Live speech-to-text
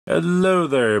Hello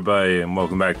there everybody, and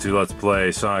welcome back to Let's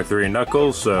Play Sonic 3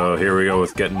 Knuckles. So here we go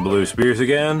with getting blue spears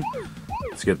again.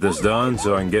 Let's get this done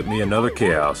so I can get me another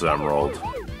Chaos Emerald.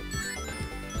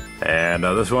 And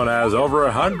this one has over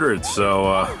 100,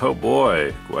 so oh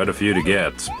boy, quite a few to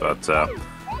get. But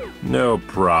no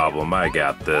problem, I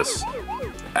got this.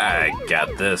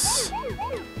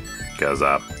 Because,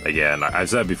 again, I've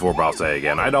said before, but I'll say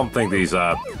again, I don't think these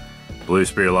blue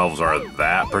spear levels are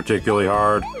that particularly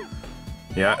hard.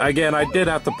 Yeah, again, I did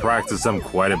have to practice them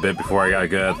quite a bit before I got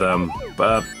good at them,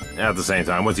 but at the same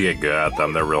time, once you get good at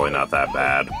them, they're really not that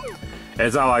bad.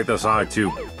 It's not like the Sonic 2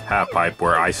 half-pipe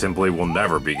where I simply will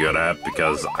never be good at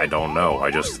because I don't know, I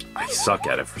suck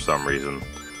at it for some reason.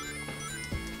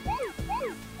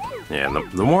 Yeah,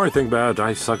 and the more I think about it,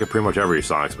 I suck at pretty much every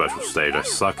Sonic Special stage. I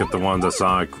suck at the ones at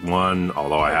Sonic 1,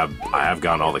 although I have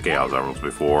gotten all the Chaos Emeralds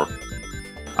before.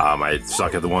 I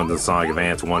suck at the ones in Sonic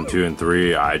Advance 1, 2, and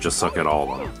 3. I just suck at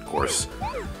all of them, of course.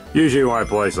 Usually when I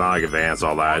play Sonic Advance,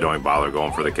 all that, I don't even bother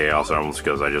going for the Chaos Emeralds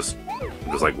because I'm just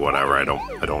like, whatever, I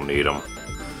don't need them.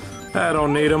 I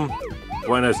don't need them.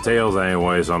 When it's Tails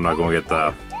anyway, so I'm not going to get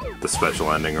the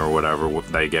special ending or whatever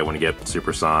that you get when you get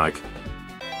Super Sonic.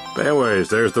 But anyways,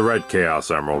 there's the red Chaos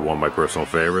Emerald, one of my personal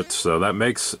favorites. So that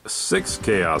makes 6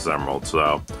 Chaos Emeralds,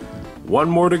 so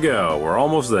one more to go. We're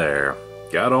almost there.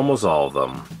 Got almost all of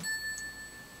them.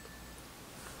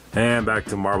 And back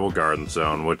to Marble Garden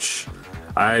Zone, which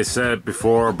I said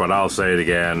before, but I'll say it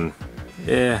again.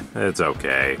 Yeah, it's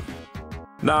okay.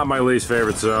 Not my least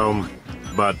favorite zone,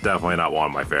 but definitely not one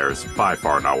of my favorites. By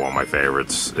far not one of my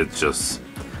favorites. It's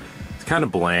kind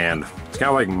of bland. It's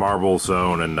kind of like Marble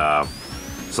Zone and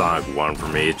Sonic 1 for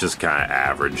me. It's just kind of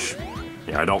average.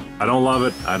 Yeah, I don't love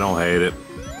it. I don't hate it.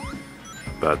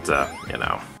 But, you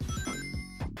know.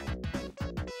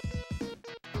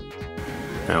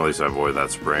 And at least I avoid that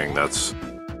spring. That's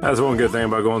one good thing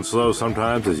about going slow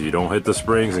sometimes, is you don't hit the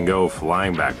springs and go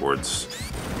flying backwards.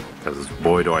 Because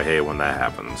boy do I hate when that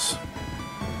happens.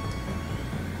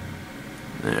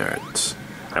 Alright.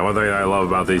 And one thing I love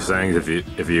about these things, if you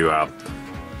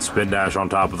spin dash on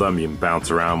top of them, you can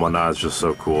bounce around and whatnot. It's just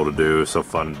so cool to do, so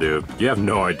fun to do. You have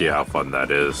no idea how fun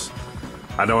that is.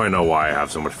 I don't even know why I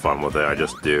have so much fun with it, I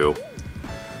just do.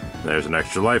 There's an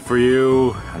extra life for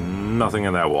you. Nothing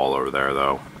in that wall over there,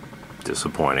 though.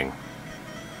 Disappointing.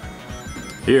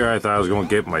 Here, I thought I was going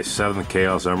to get my 7th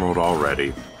Chaos Emerald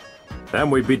already. Then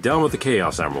we'd be done with the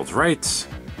Chaos Emeralds, right?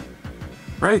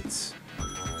 Right?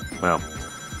 Well,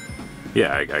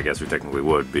 yeah, I guess we technically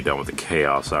would be done with the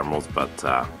Chaos Emeralds, but,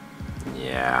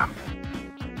 yeah.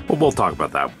 Well, we'll talk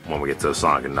about that when we get to the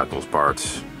Sonic and Knuckles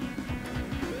parts.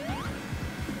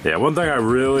 Yeah, one thing I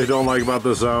really don't like about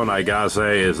this zone, I gotta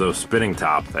say, is those spinning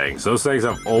top things. Those things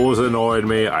have always annoyed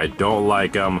me. I don't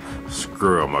like them.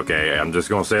 Screw them, okay? I'm just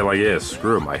gonna say it like it is.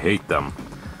 Screw them. I hate them.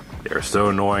 They're so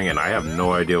annoying, and I have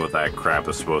no idea what that crap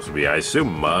is supposed to be. I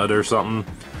assume mud or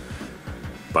something.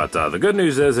 But the good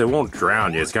news is it won't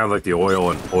drown you. It's kind of like the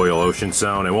oil ocean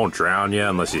zone. It won't drown you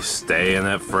unless you stay in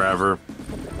it forever.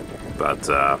 But,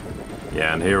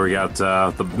 yeah, and here we got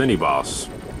the mini-boss.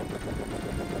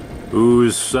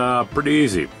 Who's pretty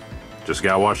easy. Just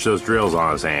gotta watch those drills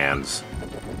on his hands.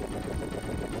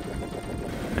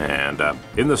 And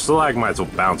in the stalagmites will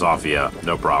bounce off you,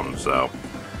 no problem. So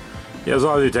yeah, as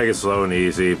long as you take it slow and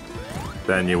easy,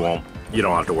 then you don't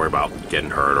have to worry about getting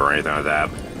hurt or anything like that.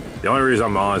 The only reason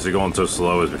I'm honestly going so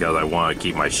slow is because I want to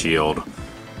keep my shield.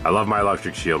 I love my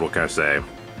electric shield, what can I say?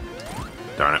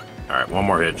 Darn it. Alright, one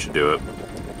more hit should do it.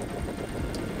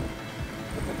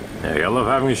 Yeah, I love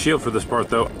having a shield for this part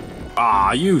though.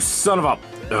 Ah, you son of a...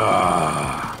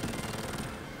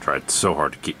 Tried so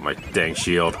hard to keep my dang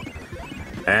shield.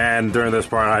 And during this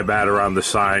part, I bat around the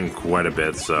sign quite a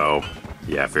bit, so...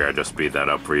 Yeah, I figured I'd just speed that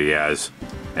up for you guys.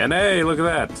 And hey, look at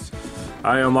that!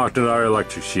 I unlocked another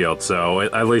electric shield, so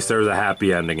at least there's a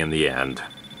happy ending in the end.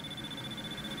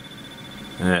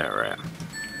 Alright.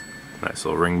 Nice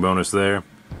little ring bonus there.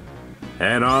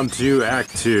 And on to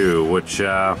Act 2, which,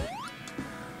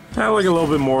 I like a little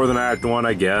bit more than Act 1,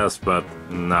 I guess, but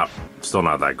still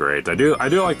not that great. I do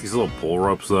like these little pull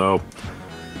ropes, though.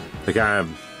 They're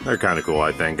kind of cool,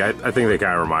 I think. I think they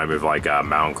kind of remind me of, like,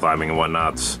 mountain climbing and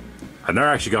whatnots. I've never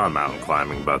actually gone mountain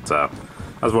climbing, but,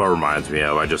 that's what it reminds me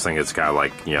of. I just think it's kind of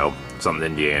like, you know, something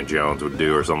Indiana Jones would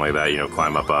do or something like that, you know,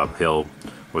 climb up a hill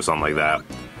or something like that.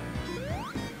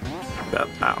 But,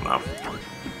 I don't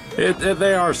know.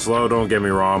 They are slow, don't get me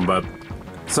wrong, but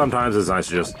sometimes it's nice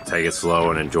to just take it slow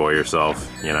and enjoy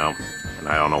yourself, you know. And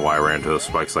I don't know why I ran into those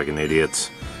spikes like an idiot.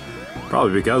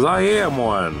 Probably because I am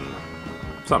one.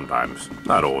 Sometimes.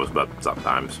 Not always, but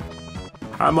sometimes.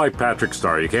 I'm like Patrick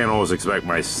Star, you can't always expect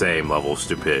my same level of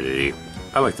stupidity.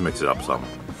 I like to mix it up some.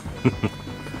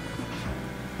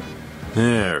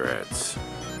 Alright.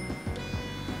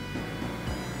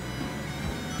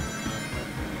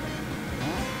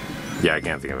 Yeah, I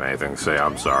can't think of anything to say,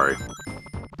 I'm sorry.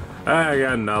 I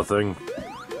got nothing.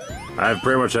 I've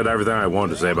pretty much said everything I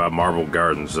wanted to say about Marble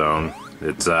Garden Zone.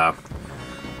 It's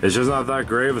just not that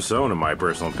great of a zone in my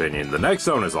personal opinion. The next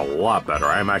zone is a lot better.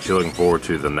 I'm actually looking forward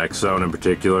to the next zone in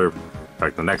particular. In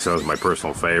fact, the next zone is my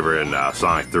personal favorite in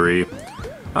Sonic 3. I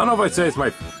don't know if I'd say it's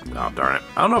my... Oh, darn it.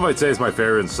 I don't know if I'd say it's my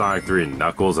favorite in Sonic 3 and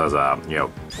Knuckles as a, you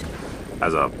know,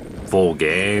 as a full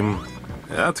game.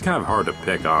 That's kind of hard to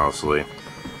pick, honestly.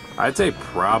 I'd say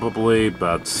probably,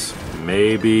 but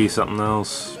maybe something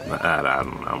else. I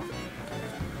don't know.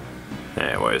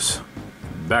 Anyways,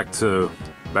 back to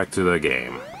the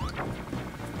game.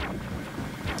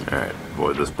 Alright,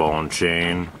 avoid this ball and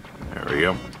chain. There we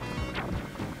go.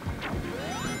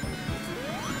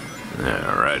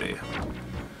 Alrighty.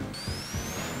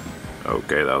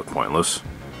 Okay, that was pointless.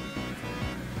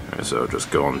 Alright, so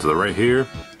just going to the right here.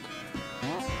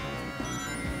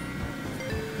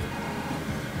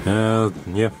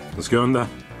 Yeah, let's go in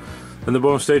the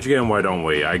bonus stage again, why don't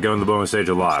we? I go in the bonus stage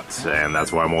a lot, and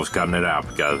that's why I'm always cutting it out,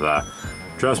 because,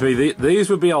 trust me, these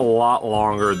would be a lot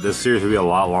longer, this series would be a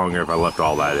lot longer if I left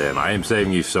all that in. I am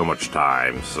saving you so much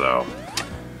time, so,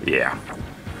 yeah.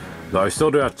 Though I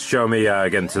still do have to show me,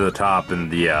 getting to the top in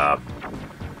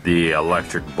the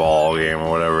electric ball game, or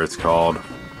whatever it's called.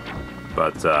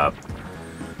 But,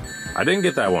 I didn't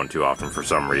get that one too often for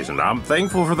some reason. I'm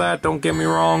thankful for that, don't get me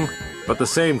wrong. But at the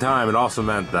same time, it also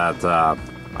meant that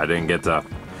I didn't get to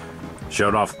show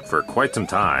it off for quite some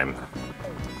time.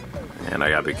 And I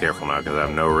gotta be careful now because I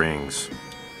have no rings.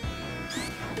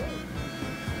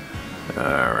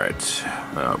 Alright.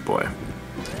 Oh boy.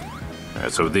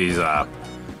 Alright, so with these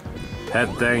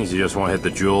head things, you just want to hit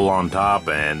the jewel on top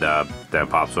and then it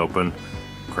pops open.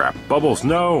 Crap. Bubbles,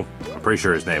 no! I'm pretty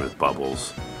sure his name is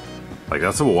Bubbles. Like,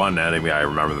 that's the one enemy I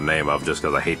remember the name of just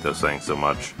because I hate those things so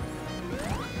much.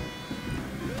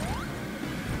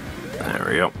 There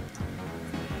we go.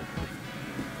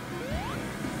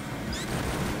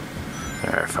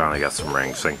 Alright, finally got some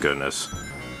rings, thank goodness.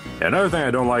 Yeah, another thing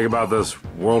I don't like about this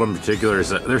world in particular is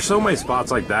that there's so many spots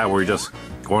like that where you're just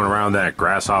going around that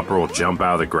grasshopper will jump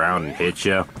out of the ground and hit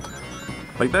you.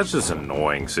 Like, that's just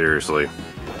annoying, seriously.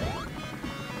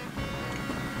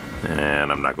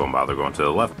 And I'm not going to bother going to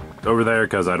the left over there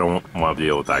because I don't want to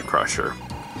deal with that crusher.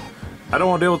 I don't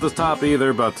want to deal with this top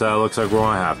either, but looks like we're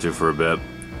going to have to for a bit.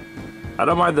 I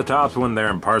don't mind the tops when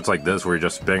they're in parts like this where you're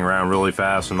just spinning around really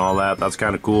fast and all that. That's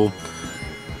kind of cool.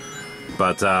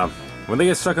 But when they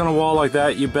get stuck on a wall like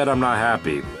that, you bet I'm not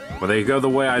happy. When they go the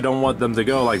way I don't want them to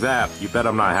go like that, you bet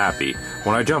I'm not happy.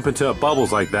 When I jump into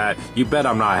bubbles like that, you bet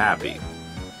I'm not happy.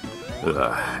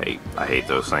 Ugh, I hate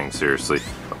those things, seriously.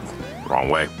 Wrong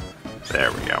way.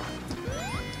 There we go.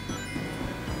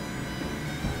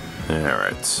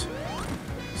 Alright.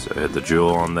 So hit the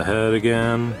jewel on the head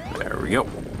again. There we go.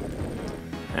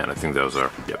 And I think those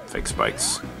are, yep, fake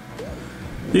spikes.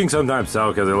 You can sometimes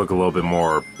tell because they look a little bit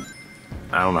more,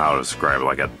 I don't know how to describe it,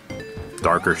 like a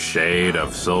darker shade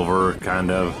of silver, kind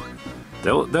of.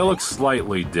 They look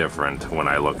slightly different when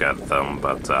I look at them,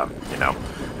 but, you know.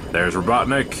 There's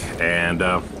Robotnik, and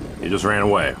he just ran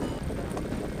away.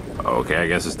 Okay, I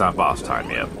guess it's not boss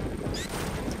time yet.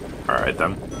 Alright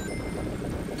then.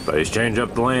 But he's changed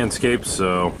up the landscape,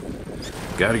 so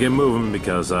gotta get moving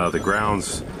because the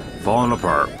ground's falling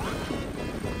apart.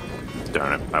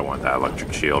 Darn it, I want that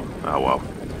electric shield. Oh well.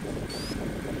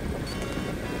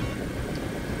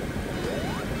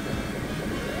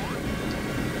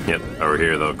 Yep, over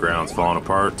here the ground's falling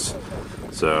apart.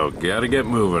 So gotta get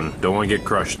moving. Don't want to get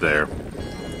crushed there.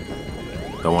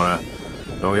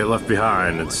 Don't get left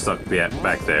behind and stuck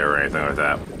back there or anything like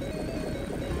that.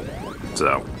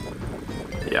 So,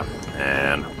 yeah.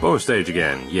 And bonus stage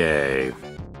again. Yay.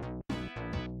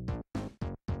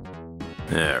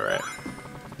 Alright.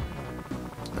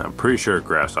 I'm pretty sure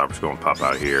Grasshopper's going to pop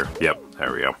out here. Yep,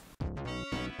 there we go.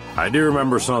 I do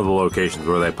remember some of the locations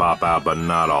where they pop out, but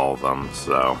not all of them,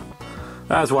 so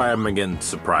that's why I haven't been getting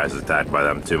surprise attacked by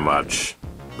them too much.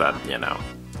 But, you know.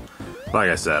 Like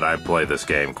I said, I've played this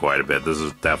game quite a bit. This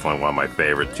is definitely one of my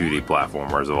favorite 2D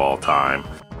platformers of all time.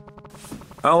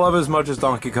 I don't love it as much as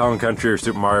Donkey Kong Country or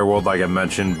Super Mario World like I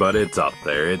mentioned, but it's up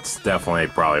there. It's definitely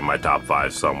probably my top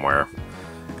 5 somewhere.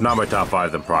 If not my top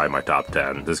 5, then probably my top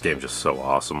 10. This game's just so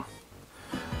awesome.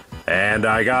 And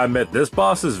I gotta admit, this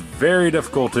boss is very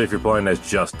difficult if you're playing as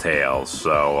just Tails.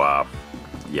 So,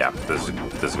 yeah, this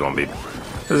ain't gonna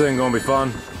be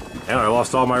fun. And I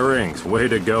lost all my rings. Way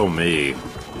to go, me.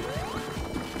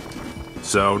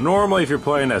 So, normally if you're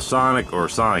playing as Sonic or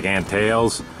Sonic and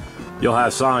Tails, you'll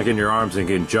have Sonic in your arms and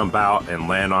can jump out and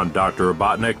land on Dr.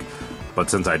 Robotnik. But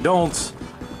since I don't,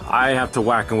 I have to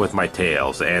whack him with my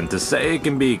tails. And to say it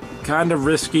can be kind of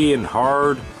risky and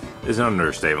hard is an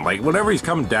understatement. Like, whenever he's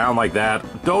coming down like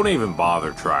that, don't even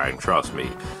bother trying, trust me.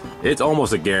 It's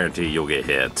almost a guarantee you'll get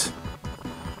hit.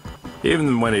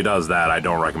 Even when he does that, I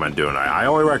don't recommend doing it. I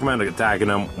only recommend attacking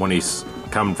him when he's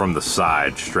coming from the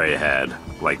side, straight ahead,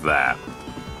 like that.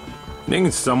 You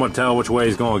can somewhat tell which way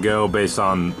he's going to go based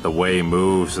on the way he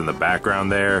moves in the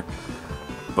background there.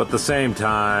 But at the same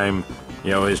time,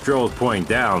 you know, his drill is pointing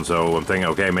down, so I'm thinking,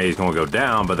 okay, maybe he's going to go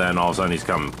down, but then all of a sudden he's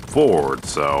coming forward,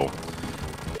 so...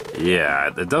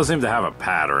 yeah, it does seem to have a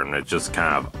pattern. It's just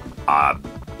kind of odd.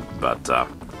 But,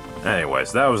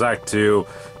 anyways, that was Act 2.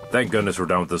 Thank goodness we're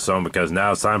done with this zone, because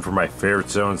now it's time for my favorite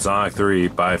zone, Sonic 3,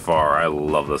 by far. I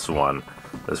love this one.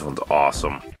 This one's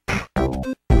awesome.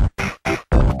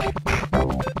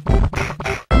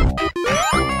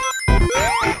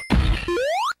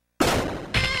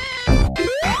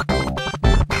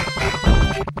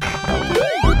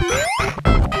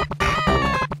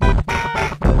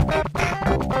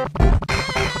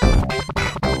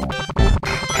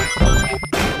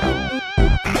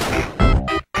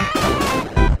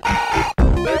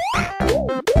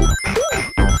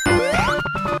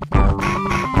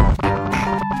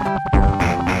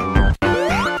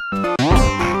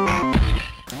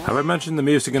 Have I mentioned the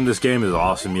music in this game is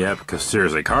awesome yet? Because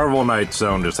seriously, Carnival Night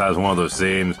Zone just has one of those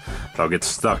themes that'll get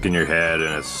stuck in your head,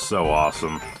 and it's so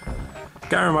awesome.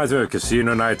 Kinda reminds me of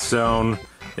Casino Night Zone,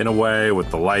 in a way,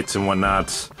 with the lights and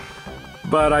whatnot.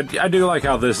 But I do like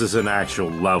how this is an actual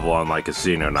level unlike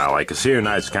Casino Night. Like, Casino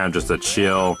Night's kind of just a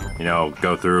chill, you know,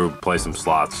 go through, play some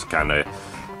slots kind of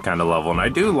level. And I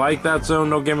do like that zone,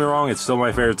 don't get me wrong, it's still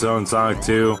my favorite zone in Sonic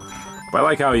 2. But I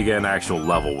like how you get an actual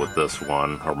level with this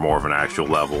one, or more of an actual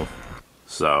level.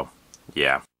 So,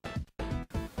 yeah.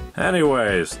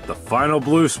 Anyways, the final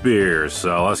blue spears.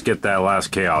 So let's get that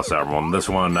last Chaos Emerald. This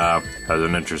one has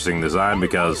an interesting design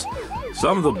because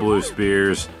some of the blue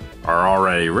spears are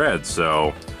already red,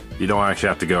 so you don't actually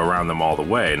have to go around them all the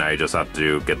way. Now you just have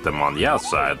to get them on the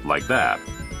outside, like that.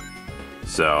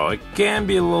 So it can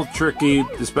be a little tricky,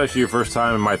 especially your first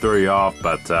time, it might throw you off,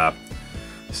 but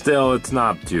still, it's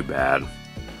not too bad.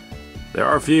 There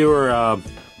are fewer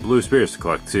blue spears to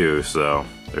collect too, so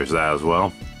there's that as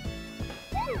well.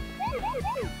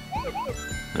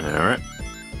 Alright.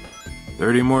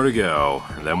 30 more to go,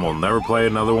 and then we'll never play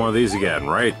another one of these again,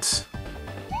 right?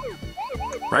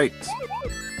 Right.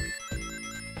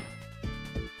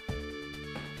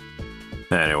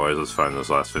 Anyways, let's find those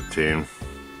last 15.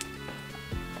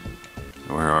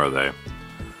 Where are they?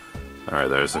 Alright,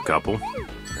 there's a couple.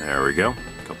 There we go.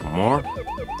 Couple more.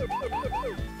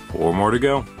 4 more to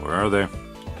go. Where are they?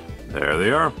 There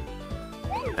they are.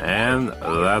 And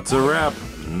that's a wrap.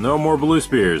 No more blue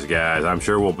spears, guys. I'm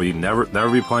sure we'll be never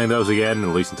be playing those again,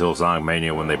 at least until Sonic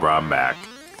Mania when they brought them back.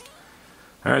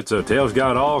 Alright, so Tails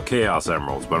got all Chaos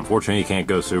Emeralds, but unfortunately he can't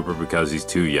go Super because he's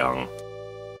too young.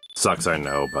 Sucks, I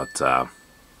know, but oh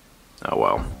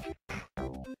well.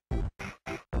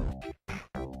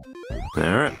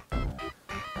 Alright.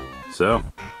 So,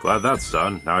 glad that's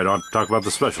done. Now I don't have to talk about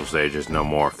the special stages no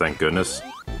more, thank goodness.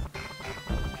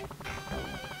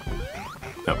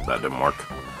 Nope, that didn't work.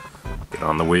 Get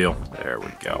on the wheel. There we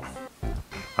go.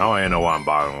 I don't even know why I'm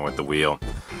bothering with the wheel.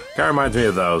 Kinda reminds me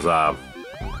of those,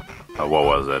 what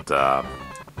was it?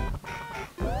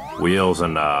 Wheels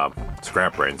and,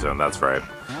 Scrap Brain Zone, that's right.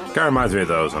 Kinda reminds me of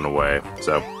those in a way.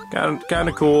 So,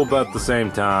 kinda cool, but at the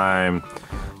same time,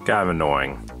 kind of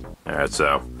annoying. Alright,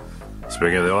 so,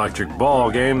 speaking of the electric ball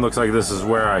game, looks like this is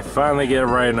where I finally get it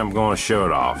right and I'm going to show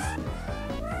it off.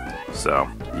 So,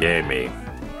 yay me.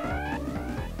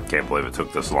 Can't believe it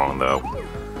took this long though.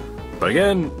 But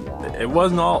again, it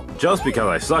wasn't all just because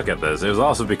I suck at this, it was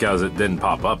also because it didn't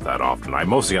pop up that often. I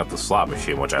mostly got the slot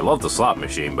machine, which I love the slot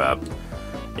machine, but,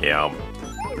 you know,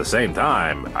 at the same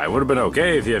time, I would have been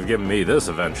okay if you have given me this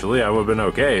eventually. I would have been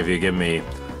okay if you give me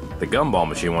the gumball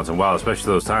machine once in a while, especially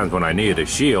those times when I needed a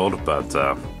shield, but,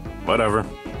 whatever.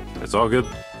 It's all good.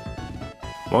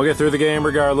 We'll get through the game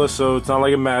regardless, so it's not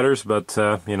like it matters, but,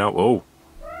 you know, oh.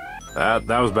 That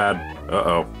was bad.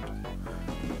 Uh-oh.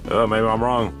 Oh, maybe I'm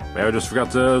wrong. Maybe I just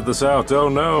forgot this out. Oh,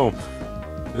 no.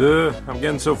 I'm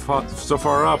getting so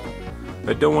far up.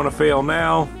 I don't want to fail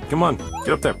now. Come on, get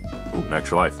up there. Ooh, an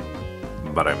extra life.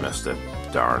 But I missed it.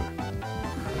 Darn.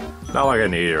 Not like I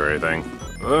need it or anything.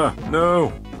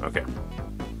 No. Okay.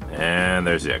 And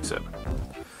there's the exit.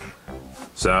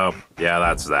 So, yeah,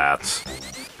 that's that.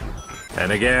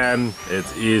 And again,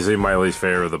 it's easily my least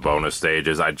favorite of the bonus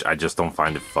stages. I just don't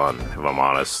find it fun, if I'm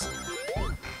honest.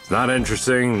 It's not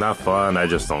interesting, not fun, I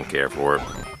just don't care for it.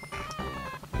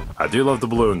 I do love the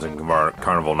balloons in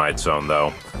Carnival Night Zone,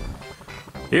 though.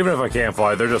 Even if I can't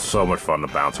fly, they're just so much fun to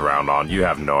bounce around on. You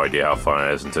have no idea how fun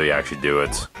it is until you actually do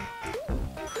it.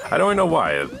 I don't even know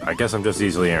why. I guess I'm just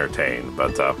easily entertained,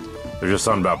 but there's just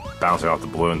something about bouncing off the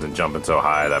balloons and jumping so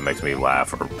high that makes me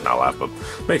laugh, or not laugh, but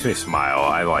makes me smile.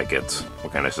 I like it.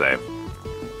 What can I say?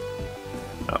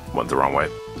 Oh, went the wrong way.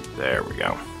 There we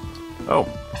go. Oh,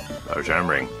 another giant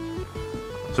ring.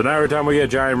 So now every time we get a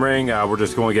giant ring, we're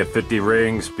just going to get 50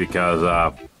 rings because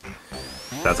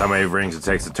that's how many rings it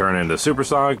takes to turn into Super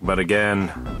Sonic. But again,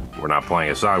 we're not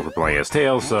playing as Sonic, we're playing as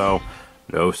Tails, so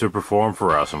no super form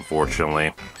for us,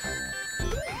 unfortunately.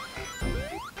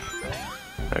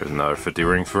 There's another 50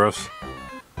 rings for us.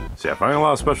 See, I find a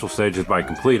lot of special stages by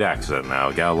complete accident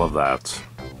now. Gotta love that.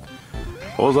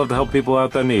 Always love to help people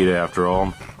out that need it, after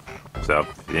all. So,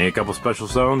 if you need a couple special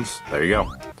zones, there you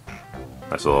go.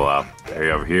 Nice little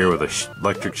area over here with an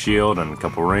electric shield and a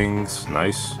couple rings.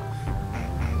 Nice.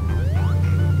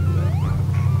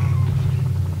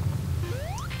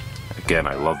 Again,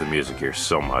 I love the music here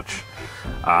so much.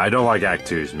 I don't like Act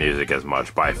 2's music as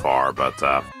much, by far, but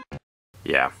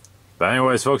yeah. But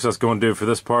anyways, folks, that's going to do it for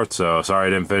this part, so sorry I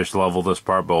didn't finish the level this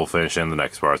part, but we'll finish in the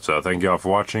next part. So thank you all for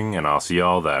watching, and I'll see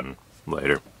y'all then.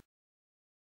 Later.